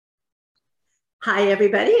Hi,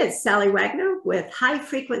 everybody. It's Sally Wagner with High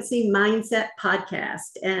Frequency Mindset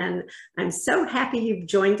Podcast. And I'm so happy you've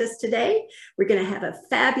joined us today. We're going to have a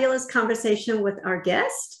fabulous conversation with our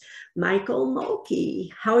guest, Michael Mulkey.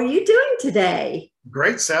 How are you doing today?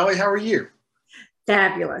 Great, Sally. How are you?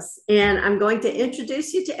 Fabulous. And I'm going to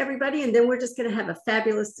introduce you to everybody, and then we're just going to have a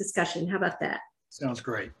fabulous discussion. How about that? Sounds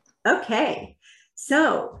great. Okay.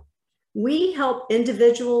 So, we help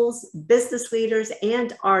individuals, business leaders,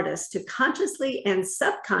 and artists to consciously and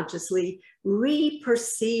subconsciously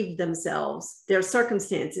re-perceive themselves, their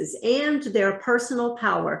circumstances, and their personal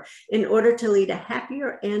power in order to lead a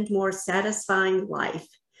happier and more satisfying life.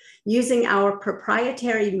 Using our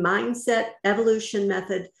proprietary mindset evolution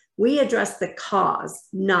method, we address the cause,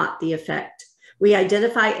 not the effect. We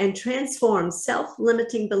identify and transform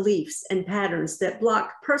self-limiting beliefs and patterns that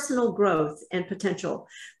block personal growth and potential.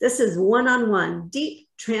 This is one-on-one, deep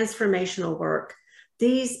transformational work.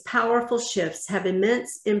 These powerful shifts have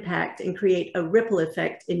immense impact and create a ripple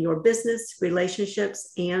effect in your business,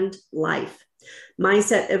 relationships, and life.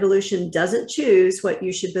 Mindset evolution doesn't choose what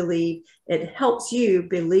you should believe. It helps you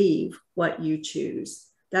believe what you choose.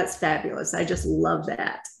 That's fabulous. I just love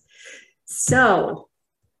that. So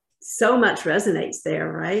much resonates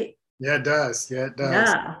there, right? Yeah, it does. Yeah, it does.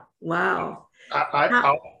 Yeah. Wow.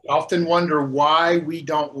 I often wonder why we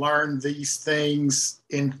don't learn these things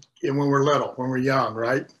in when we're little, when we're young,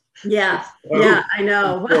 right? Yeah. Yeah, I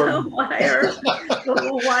know.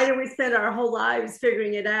 Why do we spend our whole lives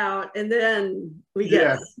figuring it out and then we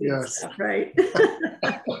get yes. stuff, right?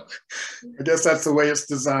 I guess that's the way it's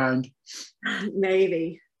designed.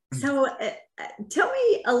 Maybe. So tell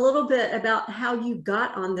me a little bit about how you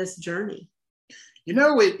got on this journey. You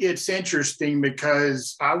know, it's interesting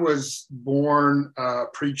because I was born a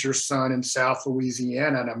preacher's son in South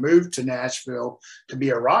Louisiana, and I moved to Nashville to be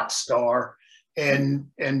a rock star. And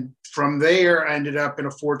from there, I ended up in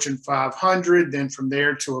a Fortune 500, then from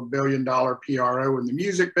there to $1 billion PRO in the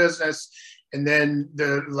music business. And then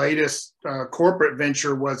the latest corporate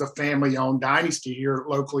venture was a family-owned dynasty here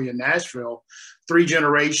locally in Nashville, 3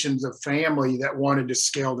 generations of family that wanted to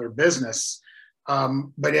scale their business.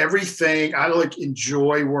 But everything, I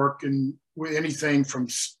enjoy working with anything from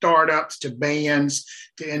startups to bands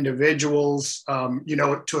to individuals,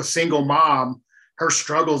 to a single mom. Her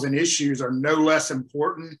struggles and issues are no less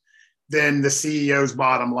important than the CEO's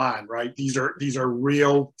bottom line, right? These are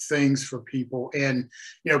real things for people. And,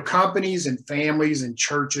 companies and families and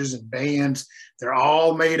churches and bands, they're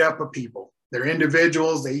all made up of people. They're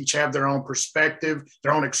individuals. They each have their own perspective,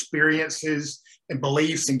 their own experiences and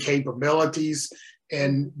beliefs and capabilities.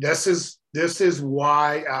 And this is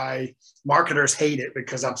why marketers hate it,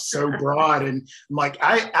 because I'm so broad. And I'm like,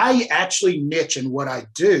 I actually niche in what I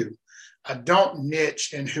do. I don't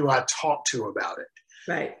niche in who I talk to about it.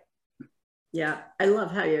 Right. Yeah. I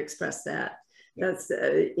love how you express that. That's,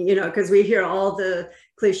 because we hear all the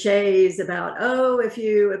cliches about, oh, if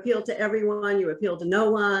you appeal to everyone, you appeal to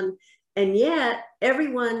no one. And yet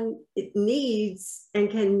everyone needs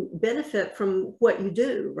and can benefit from what you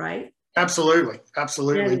do, right? Absolutely.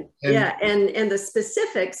 And the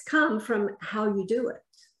specifics come from how you do it.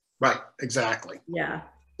 Right. Exactly. Yeah.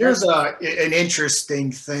 There's an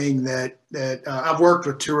interesting thing that I've worked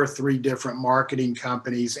with 2 or 3 different marketing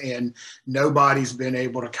companies, and nobody's been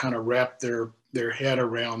able to kind of wrap their head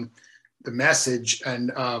around the message,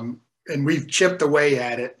 and we've chipped away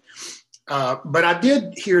at it. But I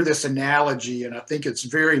did hear this analogy, and I think it's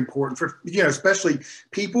very important for, especially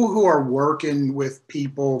people who are working with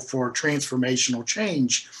people for transformational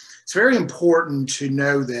change. It's very important to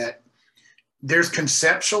know that there's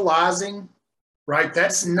conceptualizing, right?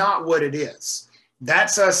 That's not what it is.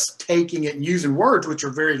 That's us taking it and using words, which are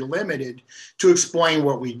very limited, to explain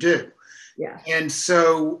what we do. Yeah. And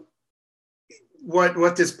so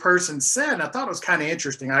what this person said, and I thought it was kind of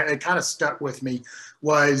interesting, it kind of stuck with me,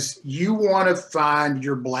 was you want to find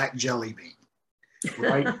your black jelly bean,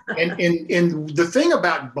 right? and the thing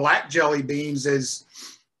about black jelly beans is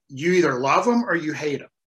you either love them or you hate them,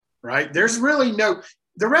 right? There's really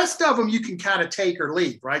the rest of them you can kind of take or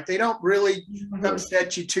leave, right? They don't really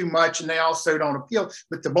upset you too much, and they also don't appeal.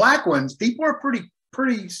 But the black ones, people are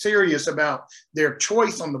pretty serious about their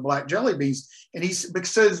choice on the black jelly beans. And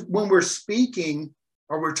because when we're speaking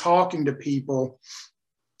or we're talking to people,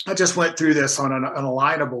 I just went through this on an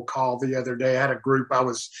alignable call the other day. I had a group, I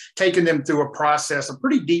was taking them through a process, a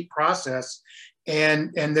pretty deep process.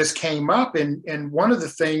 And this came up. And one of the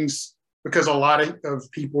things, because a lot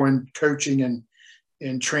of people in coaching and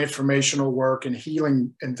in transformational work and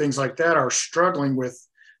healing and things like that are struggling with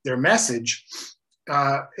their message.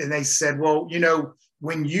 And they said, well,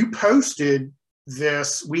 when you posted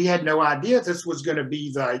this, we had no idea this was going to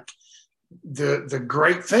be like the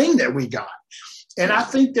great thing that we got. And I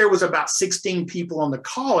think there was about 16 people on the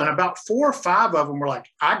call, and about 4 or 5 of them were like,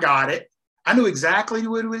 I got it. I knew exactly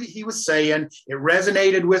what he was saying. It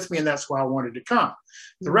resonated with me, and that's why I wanted to come.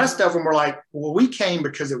 The rest of them were like, well, we came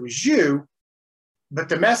because it was you, but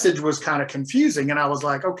the message was kind of confusing. And I was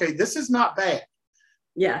like, okay, this is not bad.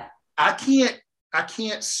 Yeah. I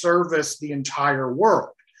can't service the entire world.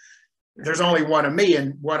 There's only one of me,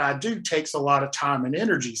 and what I do takes a lot of time and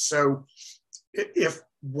energy. So if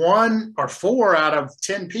 1 or 4 out of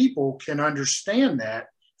 10 people can understand that,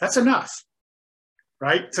 that's enough.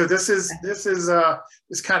 Right. So this is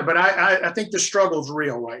kind of, but I think the struggle is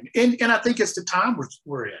real, right? And I think it's the time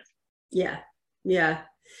we're in. Yeah. Yeah.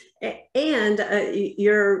 And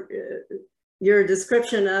your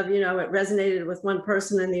description of, it resonated with one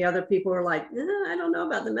person and the other people were like, I don't know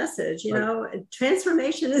about the message,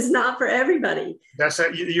 transformation is not for everybody.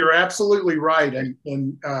 You're absolutely right.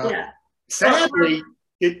 And sadly,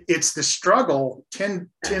 it's the struggle tends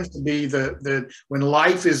to be the when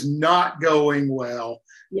life is not going well,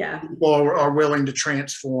 people are willing to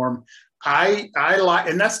transform. I like,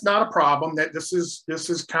 and that's not a problem. That this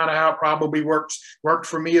is kind of how it probably worked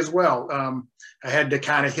for me as well. I had to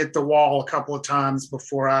kind of hit the wall a couple of times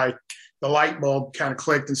before the light bulb kind of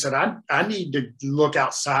clicked and said, I need to look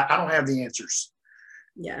outside. I don't have the answers.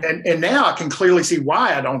 Yeah. And now I can clearly see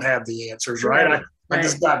why I don't have the answers. Right. I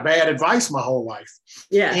just got bad advice my whole life.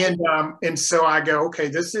 Yeah. And so I go, okay,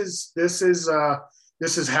 this is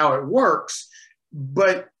how it works.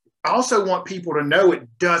 But I also want people to know it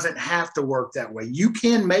doesn't have to work that way. You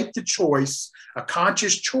can make the choice, a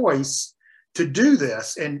conscious choice, to do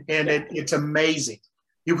this, and it's amazing.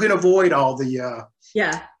 You can avoid all the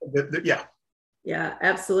Yeah,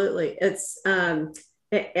 absolutely. It's and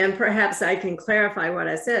perhaps I can clarify what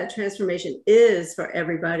I said. Transformation is for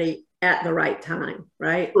everybody at the right time,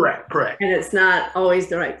 right? Correct. And it's not always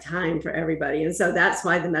the right time for everybody. And so that's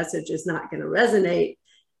why the message is not going to resonate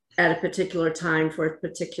at a particular time for a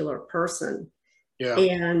particular person. Yeah.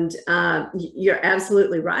 And you're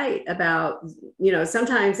absolutely right about,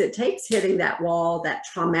 sometimes it takes hitting that wall, that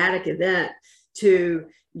traumatic event, to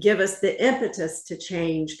give us the impetus to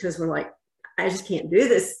change, because we're like, I just can't do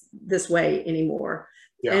this way anymore.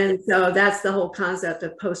 Yeah. And so that's the whole concept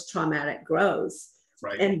of post-traumatic growth.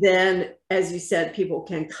 Right. And then, as you said, people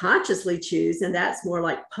can consciously choose, and that's more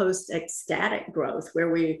like post-ecstatic growth,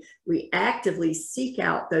 where we actively seek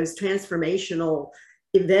out those transformational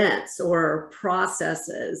events or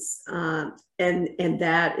processes, and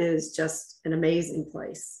that is just an amazing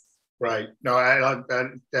place. Right. No,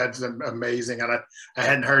 that's amazing, and I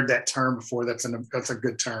hadn't heard that term before. That's a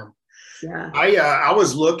good term. Yeah. I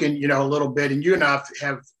was looking, a little bit, and you and I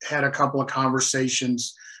have had a couple of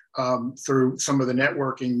conversations through some of the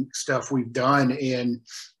networking stuff we've done, and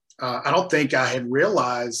I don't think I had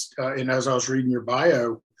realized, and as I was reading your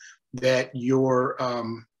bio, that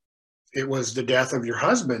it was the death of your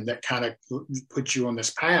husband that kind of put you on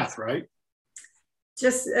this path, right?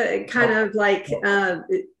 Just kind of like,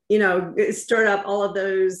 it stirred up all of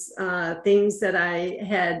those things that I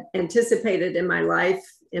had anticipated in my life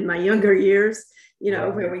in my younger years,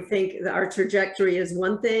 where we think that our trajectory is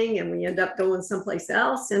one thing and we end up going someplace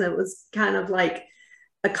else. And it was kind of like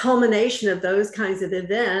a culmination of those kinds of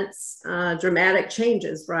events, dramatic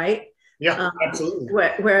changes, right? Yeah, absolutely.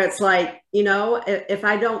 Where it's like, if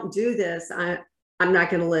I don't do this, I'm not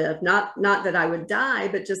going to live. Not that I would die,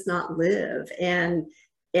 but just not live. And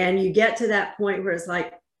you get to that point where it's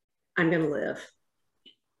like, I'm going to live.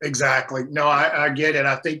 Exactly. No, I get it.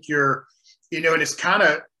 I think and it's kind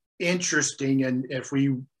of interesting. And if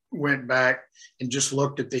we went back and just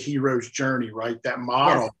looked at the hero's journey, right? That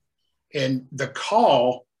model, yes. And the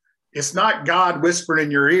call, it's not God whispering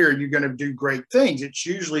in your ear, you're going to do great things. It's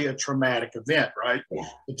usually a traumatic event, right? Yeah.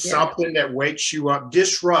 It's something that wakes you up,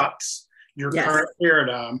 disrupts your current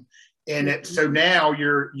paradigm. And so now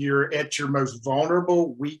you're at your most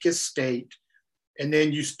vulnerable, weakest state. And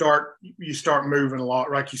then you start moving along,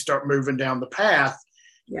 right? You start moving down the path.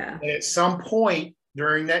 Yeah. And at some point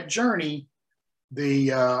during that journey,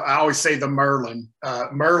 I always say the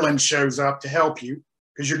Merlin shows up to help you,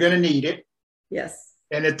 because you're going to need it. Yes.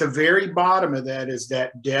 And at the very bottom of that is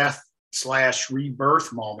that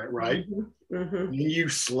death/rebirth moment, right? Mm-hmm. Mm-hmm. And you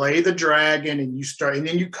slay the dragon and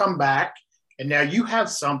then you come back, and now you have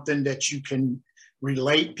something that you can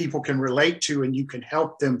people can relate to, and you can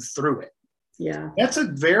help them through it. Yeah. That's a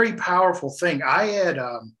very powerful thing. I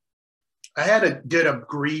did a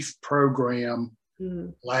grief program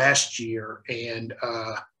last year, and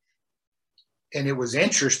it was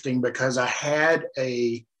interesting because I had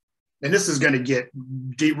a and this is going to get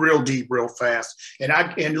deep, real fast.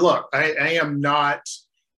 And look, I am not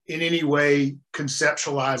in any way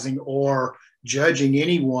conceptualizing or judging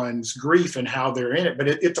anyone's grief and how they're in it, but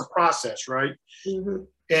it's a process, right? Mm-hmm.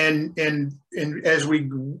 And as we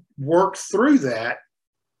work through that,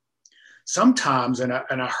 sometimes, and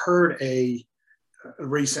I heard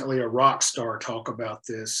recently a rock star talk about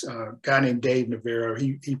this, a guy named Dave Navarro.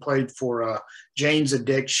 He played for Jane's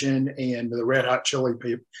Addiction and the Red Hot Chili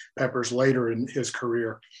Peppers later in his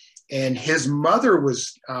career. And his mother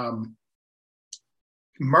was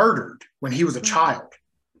murdered when he was a child.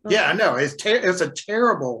 Okay. Yeah, I know. It's a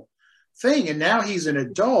terrible thing. And now he's an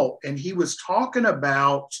adult, and he was talking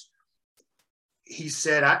about, he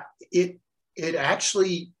said, I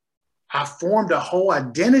formed a whole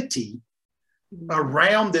identity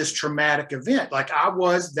around this traumatic event. Like I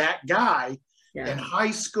was that guy in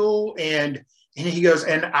high school. And he goes,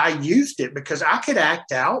 and I used it because I could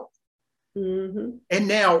act out. Mm-hmm. And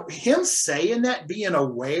now him saying that, being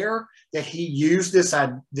aware that he used this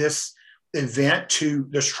event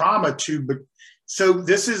this trauma so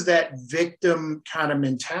this is that victim kind of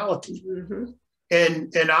mentality. Mm-hmm.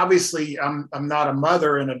 And obviously I'm not a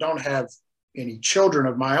mother, and I don't have any children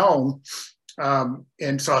of my own.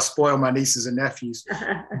 And so I spoil my nieces and nephews.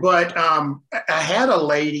 But I had a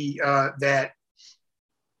lady that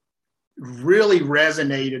really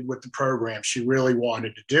resonated with the program. She really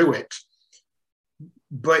wanted to do it.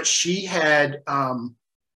 But she'd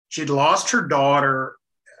lost her daughter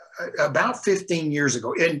about 15 years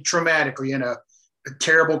ago, and traumatically in a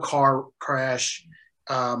terrible car crash.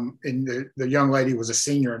 And the young lady was a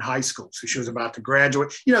senior in high school, so she was about to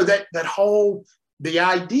graduate. You know, that whole, the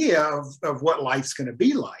idea of what life's going to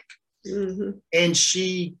be like. Mm-hmm. And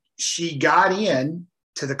she got in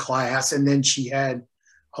to the class, and then she had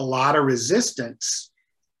a lot of resistance.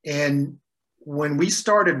 And when we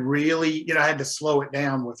started really, I had to slow it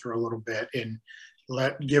down with her a little bit and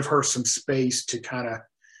give her some space to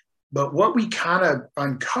but what we kind of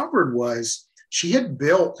uncovered was she had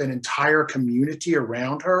built an entire community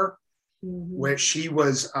around her, mm-hmm. where she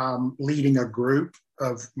was leading a group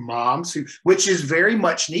of moms, which is very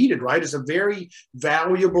much needed, right? It's a very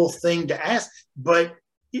valuable thing to ask, but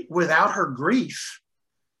without her grief,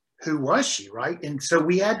 who was she, right? And so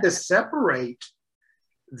we had to separate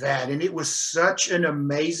that. And it was such an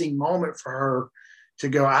amazing moment for her to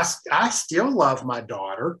go, I still love my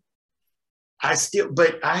daughter. But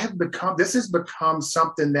this has become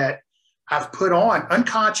something that I've put on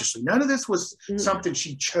unconsciously. None of this was something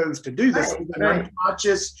she chose to do. This was an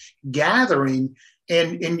unconscious gathering.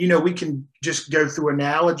 And we can just go through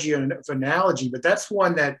analogy, but that's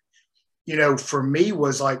one that, for me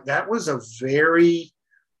was like, that was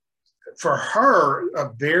for her,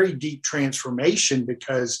 a very deep transformation,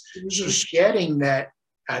 because mm-hmm. she's shedding that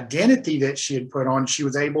identity that she had put on. She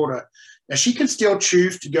was able to, now she can still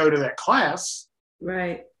choose to go to that class.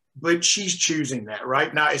 Right. But she's choosing that,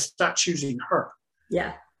 right? Now it's not choosing her.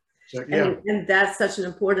 Yeah. So, yeah. And that's such an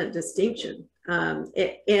important distinction. And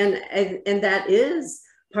that is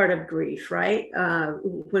part of grief, right?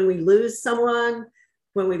 When we lose someone,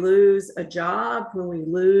 when we lose a job, when we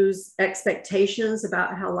lose expectations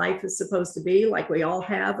about how life is supposed to be, like we all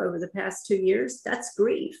have over the past 2 years, that's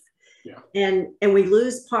grief. Yeah. And we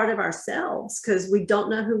lose part of ourselves because we don't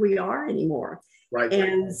know who we are anymore. Right.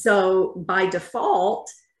 And so by default,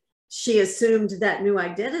 she assumed that new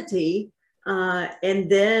identity. And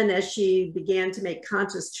then as she began to make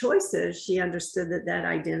conscious choices, she understood that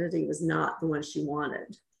identity was not the one she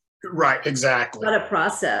wanted. Right, exactly. What a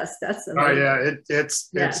process. That's amazing. Oh yeah, it's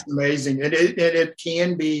amazing. And it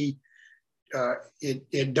can be,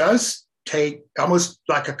 it does take almost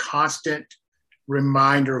like a constant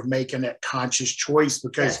reminder of making that conscious choice,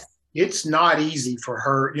 because it's not easy for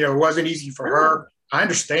her. It wasn't easy for her. I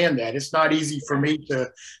understand that. It's not easy for me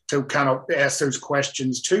to kind of ask those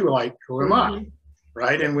questions too, like, who am I?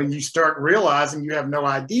 Right. And when you start realizing you have no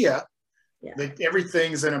idea that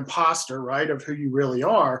everything's an imposter, right, of who you really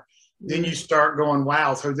are, then you start going,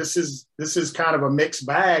 wow, so this is kind of a mixed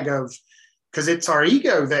bag of, because it's our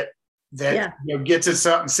ego that gets us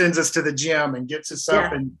up and sends us to the gym and gets us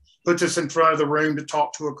up and puts us in front of the room to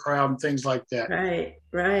talk to a crowd and things like that.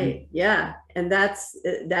 Right. Yeah. And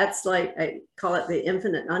that's like, I call it the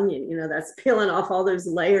infinite onion, that's peeling off all those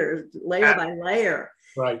layers, layer by layer,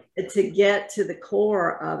 right, to get to the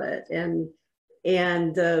core of it. And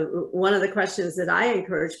one of the questions that I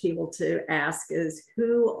encourage people to ask is,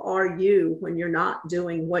 who are you when you're not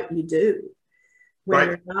doing what you do? When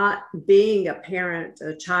you're not being a parent,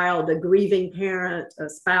 a child, a grieving parent, a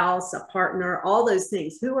spouse, a partner, all those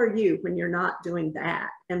things. Who are you when you're not doing that?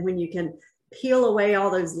 And when you can peel away all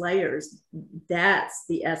those layers, that's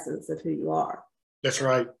the essence of who you are. That's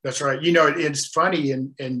right. That's right. You know, it's funny,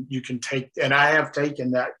 and you can take, and I have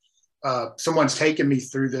taken that. Someone's taken me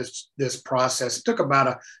through this process. It took about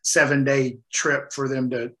a 7-day trip for them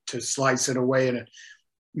to slice it away, and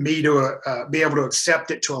me to be able to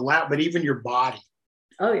accept it, to allow. But even your body.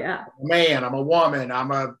 Oh yeah. I'm a man, I'm a woman,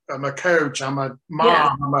 I'm a coach, I'm a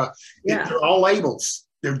mom. They're all labels.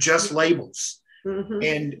 They're just labels.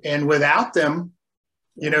 Mm-hmm. And without them,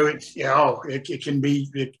 you know, it can be,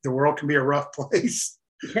 the world can be a rough place.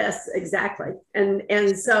 Yes, exactly.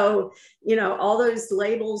 And so, you know, all those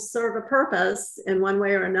labels serve a purpose in one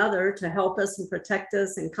way or another to help us and protect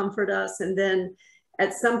us and comfort us. And then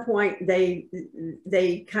at some point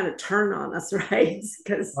they kind of turn on us, right?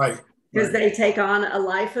 Because they take on a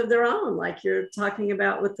life of their own, like you're talking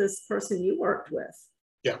about with this person you worked with.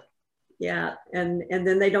 Yeah. Yeah. And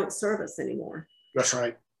then they don't serve us anymore. That's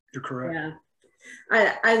right. You're correct. Yeah.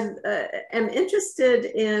 I am interested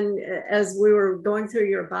in, as we were going through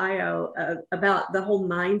your bio, about the whole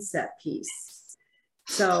mindset piece.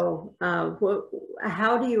 So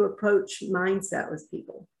how do you approach mindset with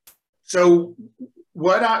people? So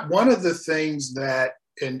one of the things that,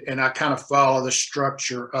 and I kind of follow the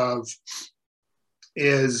structure of,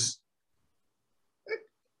 is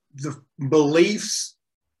the beliefs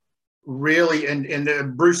really,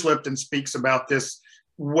 and Bruce Lipton speaks about this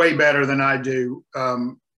way better than I do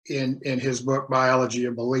in his book, Biology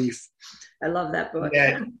of Belief. I love that book.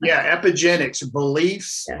 Epigenetics,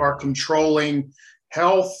 beliefs are controlling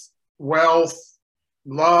health, wealth,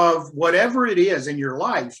 love, whatever it is in your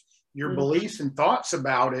life, your beliefs and thoughts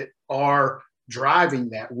about it are driving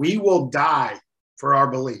that. We will die for our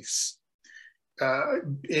beliefs.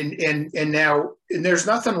 And there's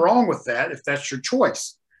nothing wrong with that if that's your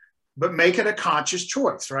choice. But make it a conscious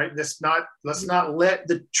choice, right? Let's not let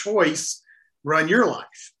the choice run your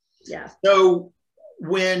life. Yeah. So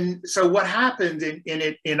what happened the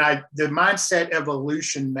mindset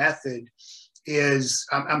evolution method is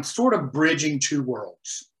I'm sort of bridging two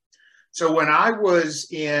worlds. So when I was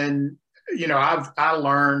in, you know, I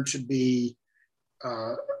learned to be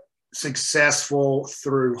successful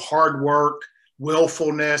through hard work,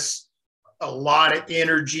 willfulness, a lot of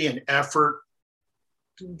energy and effort.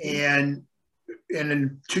 And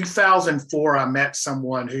in 2004, I met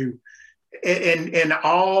someone who, and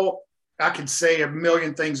all I could say a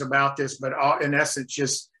million things about this, but in essence,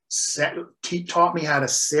 just taught me how to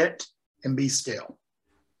sit and be still,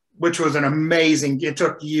 which was an amazing. It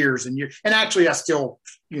took years and years, and actually, I still,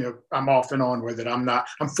 you know, I'm off and on with it. I'm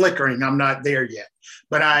flickering. I'm not there yet,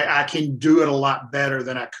 but I can do it a lot better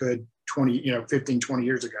than I could 15, 20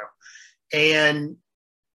 years ago, and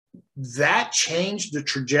that changed the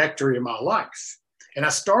trajectory of my life. And I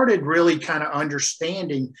started really kind of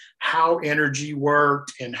understanding how energy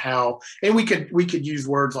worked and we could use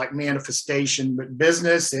words like manifestation, but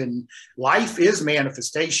business and life is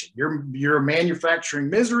manifestation. You're manufacturing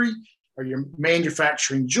misery or you're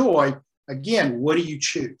manufacturing joy. Again, what do you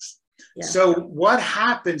choose? Yeah. So what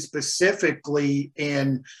happened specifically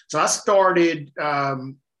so I started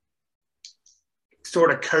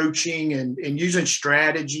sort of coaching and using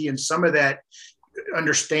strategy and some of that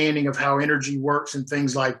understanding of how energy works and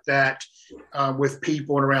things like that with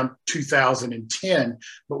people in around 2010.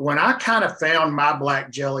 But when I kind of found my black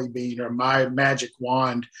jelly bean or my magic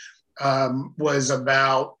wand was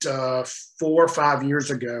about 4 or 5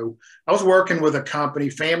 years ago. I was working with a company,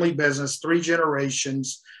 family business, 3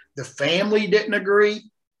 generations. The family didn't agree.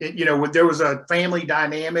 There was a family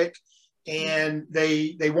dynamic. And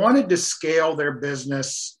they wanted to scale their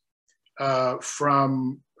business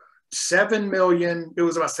from 7 million, it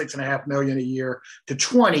was about 6.5 million a year, to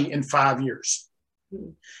 20 in 5 years.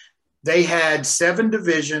 They had 7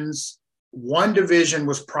 divisions. 1 division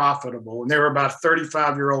was profitable, and they were about a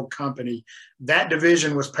 35-year-old company. That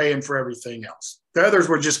division was paying for everything else. The others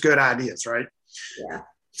were just good ideas, right? Yeah.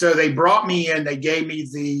 So they brought me in, they gave me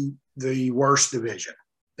the worst division.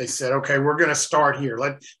 They said, okay, we're going to start here.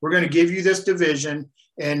 We're going to give you this division.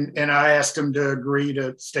 And I asked them to agree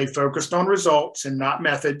to stay focused on results and not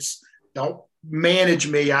methods. Don't manage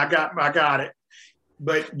me. I got it.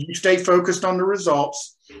 But you stay focused on the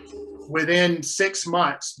results. Within 6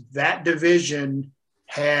 months, that division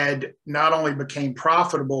had not only became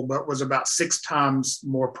profitable, but was about 6 times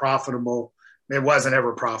more profitable. It wasn't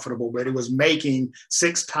ever profitable, but it was making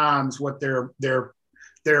 6 times what their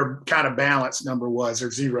kind of balance number was,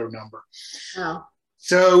 their zero number. Oh.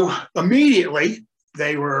 So immediately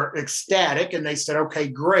they were ecstatic and they said, okay,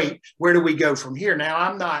 great. Where do we go from here? Now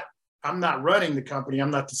I'm not I'm not running the company.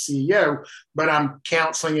 I'm not the CEO, but I'm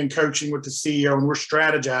counseling and coaching with the CEO, and we're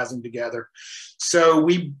strategizing together. So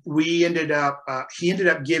we ended up, he ended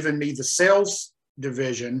up giving me the sales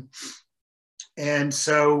division. And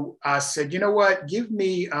so I said, you know what, give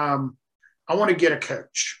me, I want to get a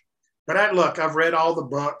coach. But I've read all the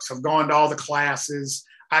books. I've gone to all the classes.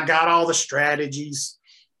 I got all the strategies.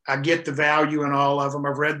 I get the value in all of them.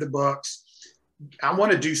 I've read the books. I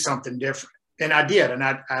want to do something different. And I did. And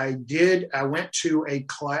I went to a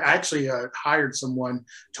class. I actually hired someone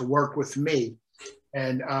to work with me.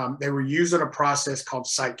 And they were using a process called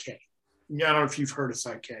Psych-K. I don't know if you've heard of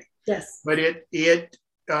Psych-K. Yes. But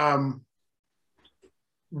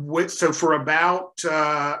so for about,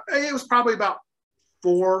 it was probably about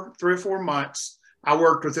 3 or 4 months, I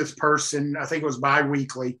worked with this person. I think it was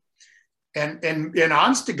bi-weekly. And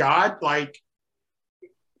honest to God, like,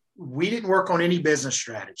 we didn't work on any business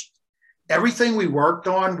strategy. Everything we worked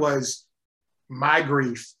on was my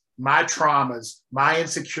grief, my traumas, my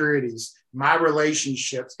insecurities, my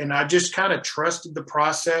relationships. And I just kind of trusted the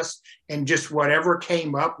process, and just whatever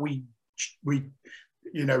came up, we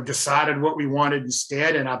decided what we wanted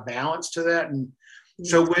instead. And I balanced to that. And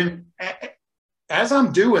so as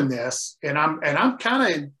I'm doing this, and I'm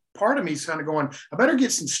kind of, part of me is kind of going, I better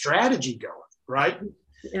get some strategy going, right?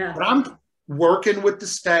 Yeah. But I'm working with the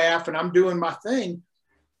staff and I'm doing my thing.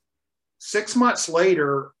 6 months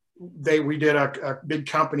later, we did a big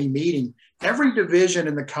company meeting. Every division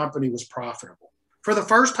in the company was profitable for the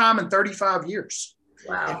first time in 35 years.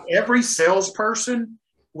 Wow. And every salesperson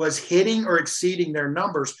was hitting or exceeding their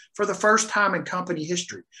numbers for the first time in company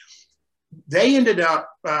history. They ended up,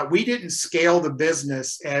 we didn't scale the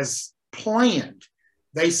business as planned.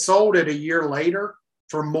 They sold it a year later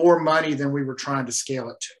for more money than we were trying to scale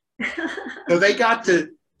it to. So they got to,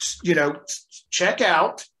 check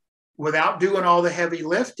out without doing all the heavy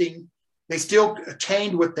lifting. They still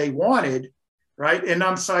attained what they wanted, right? And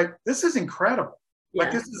I'm like, this is incredible. Yeah.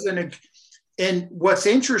 Like, this is and what's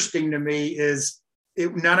interesting to me is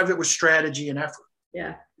none of it was strategy and effort.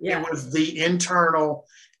 Yeah. Yeah. It was the internal,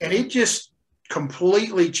 and it just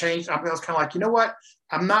completely changed. I was kind of like, you know what?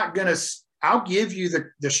 I'll give you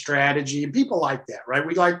the strategy, and people like that, right?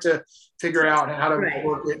 We like to figure out how to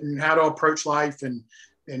work it and how to approach life.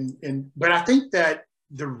 But I think that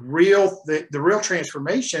the real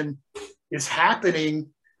transformation is happening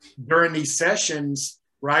during these sessions,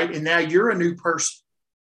 right? And now you're a new person.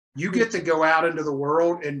 You get to go out into the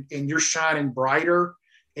world and you're shining brighter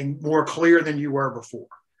and more clear than you were before.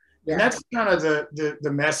 Yeah. And that's kind of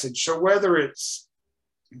the message. So whether it's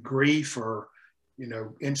grief or,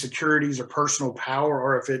 insecurities or personal power,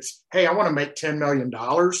 or if it's, hey, I want to make $10 million,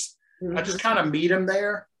 I just kind of meet them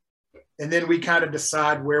there. And then we kind of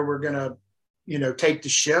decide where we're going to, take the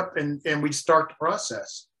ship, and we start the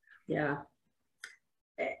process. Yeah.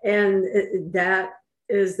 And that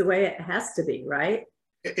is the way it has to be, right?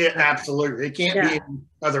 It absolutely. It can't be any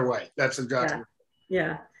other way. That's exactly.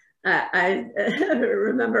 Yeah. I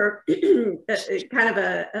remember kind of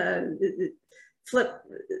a flip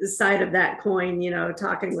side of that coin,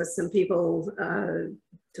 talking with some people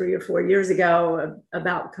 3 or 4 years ago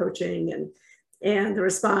about coaching, and the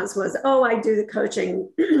response was, oh, I do the coaching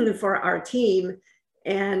for our team.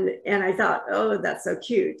 And I thought, oh, that's so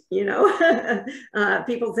cute.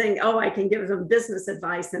 People think, oh, I can give them business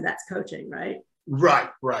advice and that's coaching, right? Right.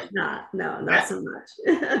 Not so much.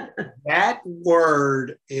 That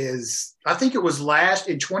word is, I think it was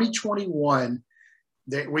in 2021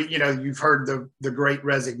 that you've heard the Great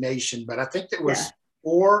Resignation, but I think that was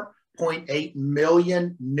 4.8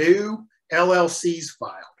 million new LLCs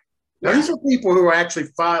filed. Now, these are people who are actually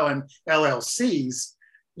filing LLCs.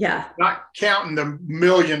 Yeah. Not counting the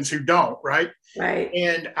millions who don't, right? Right.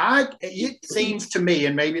 And it seems to me,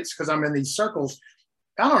 and maybe it's because I'm in these circles,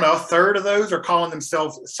 I don't know, a third of those are calling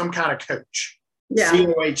themselves some kind of coach. Yeah.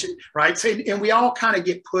 COH, right? So, and we all kind of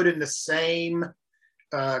get put in the same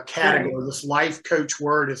category. Right. This life coach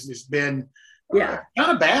word has been kind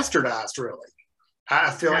of bastardized, really. I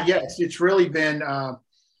feel like, yes, it's really been, and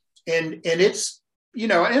it's, and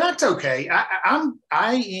that's okay. I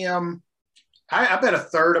bet a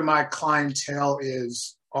third of my clientele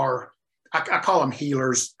are I call them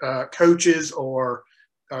healers, coaches, or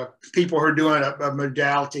people who are doing a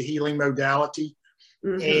modality, healing modality.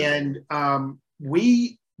 Mm-hmm. And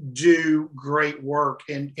we do great work.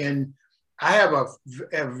 And I have a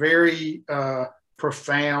very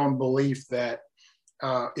profound belief that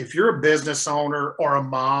if you're a business owner or a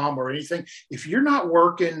mom or anything, if you're not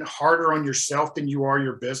working harder on yourself than you are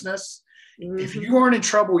your business, if you aren't in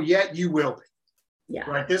trouble yet, you will be. Yeah.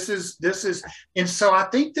 Right. This is, and so I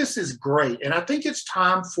think this is great. And I think it's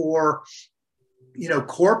time for,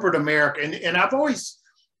 corporate America. And I've always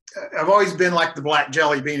been like the black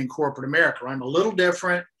jelly bean in corporate America. I'm a little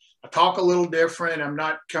different. I talk a little different. I'm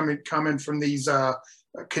not coming from these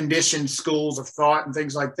conditioned schools of thought and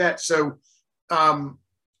things like that. So,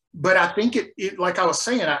 but I think it like I was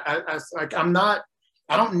saying, I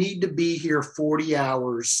don't need to be here 40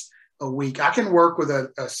 hours a week. I can work with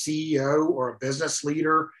a CEO or a business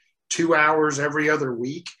leader 2 hours every other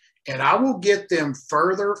week, and I will get them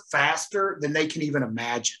further, faster than they can even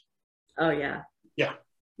imagine. Oh, yeah. Yeah.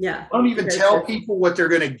 Yeah. I don't even tell people what they're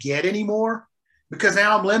going to get anymore because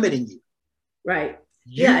now I'm limiting you. Right.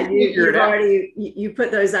 You've already, you put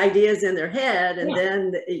those ideas in their head, and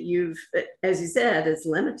then as you said, it's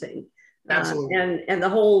limiting. Absolutely. And the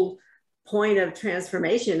whole point of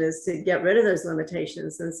transformation is to get rid of those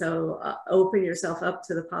limitations. And so open yourself up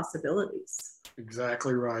to the possibilities.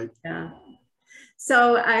 Exactly right. Yeah.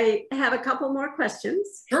 So I have a couple more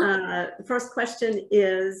questions. Sure. The first question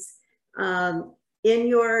is, so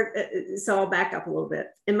I'll back up a little bit.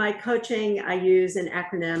 In my coaching, I use an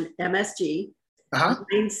acronym MSG,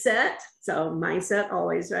 mindset. So mindset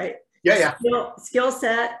always, right? Yeah. Skill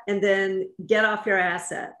set, and then get off your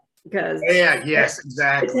asset. Because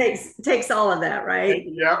exactly. It takes all of that, right?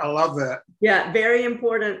 Yeah, I love that. Yeah, very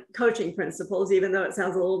important coaching principles, even though it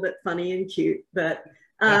sounds a little bit funny and cute. But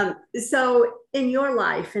so in your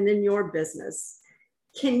life and in your business,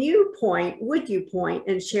 would you point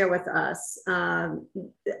and share with us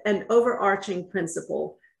an overarching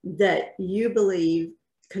principle that you believe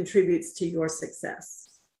contributes to your success?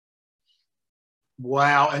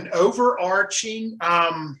 Wow, an overarching,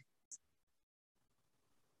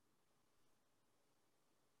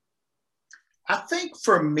 I think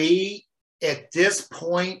for me at this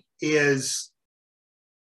point is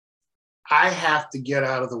I have to get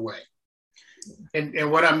out of the way.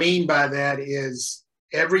 And what I mean by that is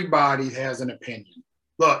everybody has an opinion.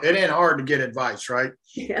 Look, it ain't hard to get advice, right?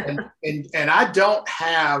 Yeah. And I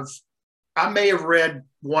may have read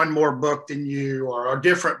one more book than you, or a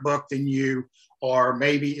different book than you, or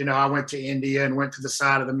maybe, I went to India and went to the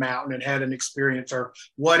side of the mountain and had an experience or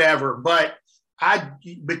whatever. But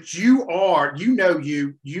you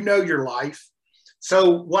know your life. So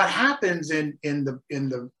what happens in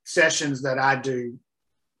the sessions that I do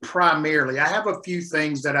primarily, I have a few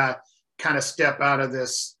things that I kind of step out of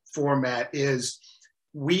this format is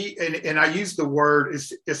and I use the word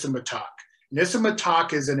Isimatak. And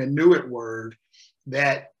Isimatak is an Inuit word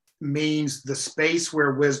that means the space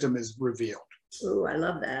where wisdom is revealed. Oh, I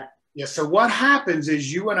love that. Yeah. So what happens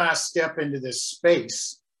is you and I step into this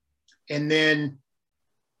space, and then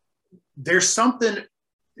there's something,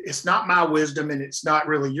 it's not my wisdom and it's not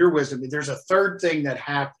really your wisdom. There's a third thing that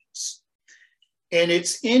happens. And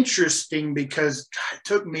it's interesting because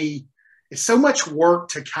it's so much work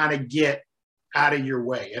to kind of get out of your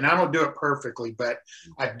way. And I don't do it perfectly, but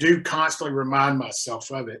I do constantly remind myself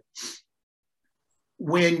of it.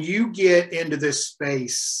 When you get into this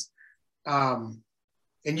space, and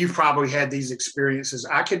you've probably had these experiences,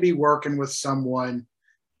 I could be working with someone,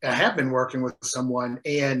 I have been working with someone,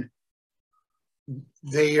 and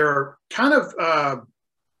they are kind of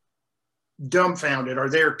dumbfounded, or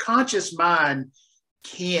their conscious mind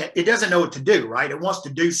it doesn't know what to do, right? It wants to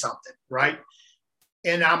do something, right?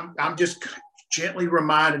 And I'm just gently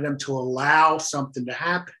reminding them to allow something to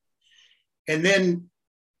happen. And then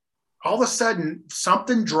all of a sudden,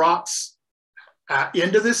 something drops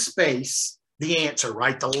into this space, the answer,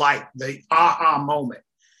 right? The light, the aha moment.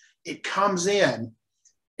 It comes in.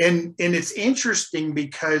 And it's interesting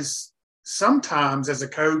because sometimes as a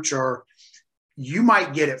coach, or you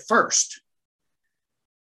might get it first.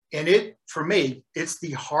 And for me, it's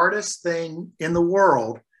the hardest thing in the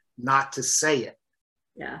world not to say it.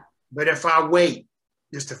 Yeah. But if I wait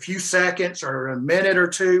just a few seconds or a minute or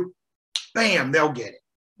two, bam, they'll get it.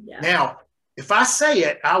 Yeah. Now, if I say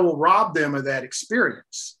it, I will rob them of that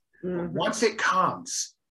experience. Mm-hmm. Once it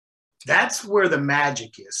comes, that's where the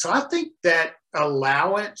magic is. So I think that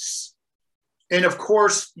allowance, and of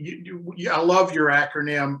course, I love your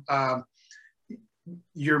acronym.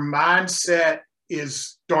 Your mindset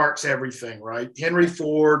starts everything, right? Henry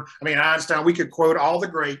Ford, Einstein, we could quote all the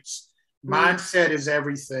greats. Mindset is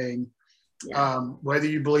everything, whether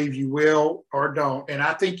you believe you will or don't. And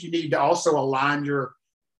I think you need to also align your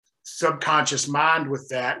subconscious mind with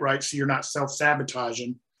that, right? So you're not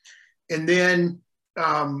self-sabotaging. And then,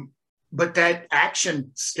 but that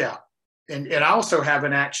action step, and I also have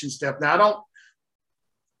an action step. Now,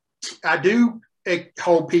 I do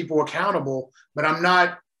hold people accountable, but I'm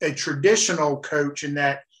not a traditional coach in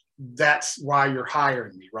that that's why you're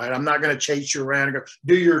hiring me, right? I'm not going to chase you around and go,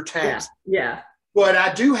 do your task. Yeah. But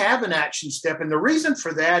I do have an action step. And the reason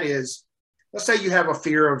for that is, let's say you have a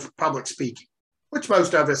fear of public speaking, which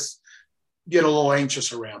most of us get a little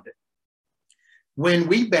anxious around it. When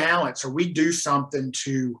we balance or we do something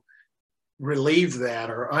to relieve that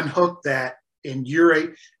or unhook that, and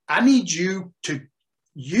I need you,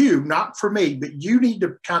 not for me, but you need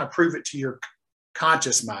to kind of prove it to your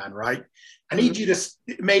conscious mind, right? I need you to,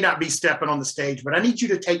 it may not be stepping on the stage, but I need you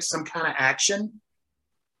to take some kind of action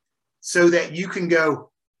so that you can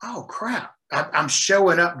go, oh crap, I'm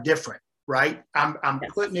showing up different, right? I'm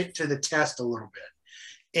putting it to the test a little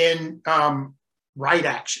bit. And right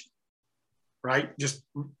action, right? Just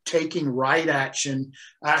taking right action.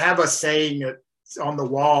 I have a saying on the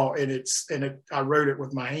wall, and I wrote it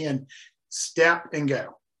with my hand: step and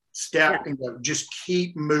go, step and go. Just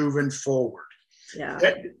keep moving forward. Yeah.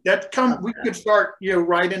 We could start,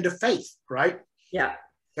 right into faith, right? Yeah.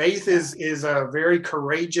 Faith is a very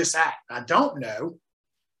courageous act. I don't know,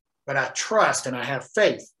 but I trust and I have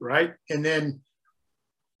faith, right? And then,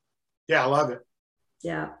 I love it.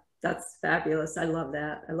 Yeah, that's fabulous. I love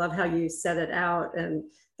that. I love how you set it out and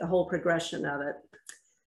the whole progression of it.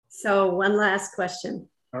 So one last question.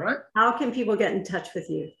 All right. How can people get in touch with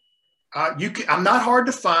you? I'm not hard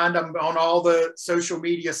to find. I'm on all the social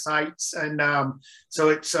media sites. And so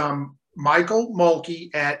it's Michael Mulkey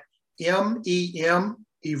at MEM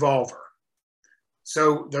Evolver.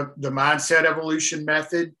 So the Mindset Evolution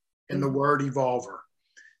Method and the word Evolver,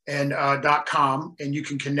 and .com. And you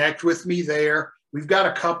can connect with me there. We've got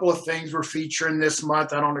a couple of things we're featuring this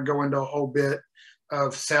month. I don't want to go into a whole bit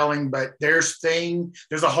of selling, but there's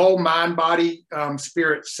a whole mind, body,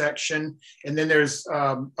 spirit section. And then there's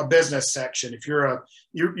a business section. If you're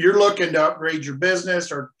looking to upgrade your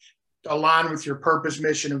business or align with your purpose,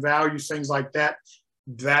 mission, and values, things like that,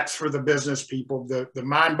 that's for the business people. The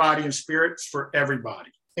mind, body, and spirit's for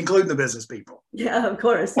everybody, including the business people. Yeah, of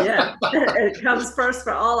course. Yeah. It comes first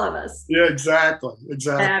for all of us. Yeah, exactly.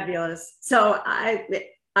 Fabulous. So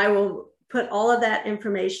I will put all of that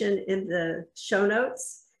information in the show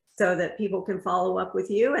notes so that people can follow up with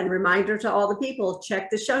you. And reminder to all the people, check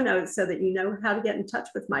the show notes so that you know how to get in touch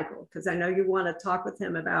with Michael, because I know you want to talk with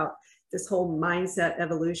him about this whole mindset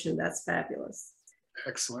evolution. That's fabulous.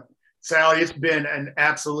 Excellent. Sally, it's been an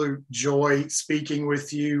absolute joy speaking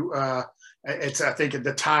with you. I think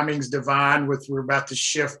the timing's divine we're about to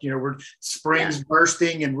shift, we're spring's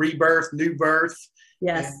bursting and rebirth, new birth.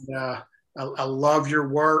 Yes. And, I love your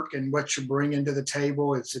work and what you're bringing to the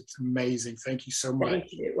table. It's amazing. Thank you so much.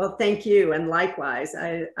 Thank you. Well, thank you. And likewise,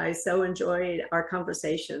 I so enjoyed our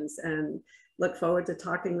conversations and look forward to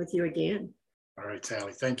talking with you again. All right,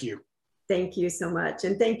 Sally. Thank you. Thank you so much.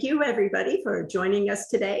 And thank you, everybody, for joining us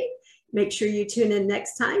today. Make sure you tune in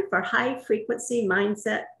next time for High Frequency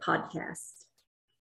Mindset Podcast.